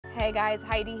Hey guys,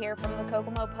 Heidi here from the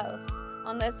Kokomo Post.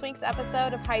 On this week's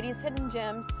episode of Heidi's Hidden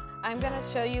Gems, I'm going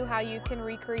to show you how you can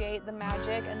recreate the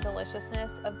magic and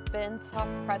deliciousness of Ben's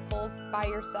soft pretzels by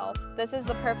yourself. This is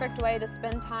the perfect way to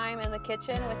spend time in the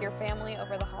kitchen with your family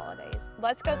over the holidays.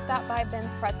 Let's go stop by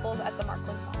Ben's Pretzels at the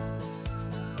Markland Mall.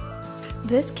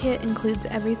 This kit includes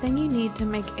everything you need to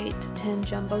make 8 to 10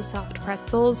 jumbo soft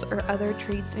pretzels or other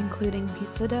treats, including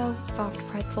pizza dough, soft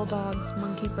pretzel dogs,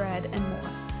 monkey bread, and more.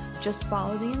 Just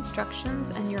follow the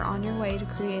instructions and you're on your way to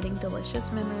creating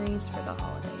delicious memories for the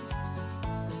holidays.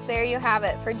 There you have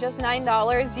it. For just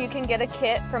 $9, you can get a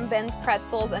kit from Ben's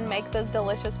Pretzels and make those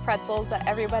delicious pretzels that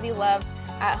everybody loves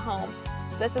at home.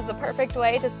 This is the perfect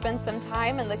way to spend some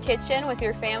time in the kitchen with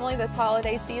your family this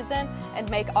holiday season and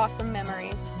make awesome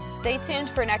memories. Stay tuned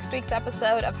for next week's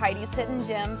episode of Heidi's Hidden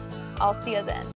Gems. I'll see you then.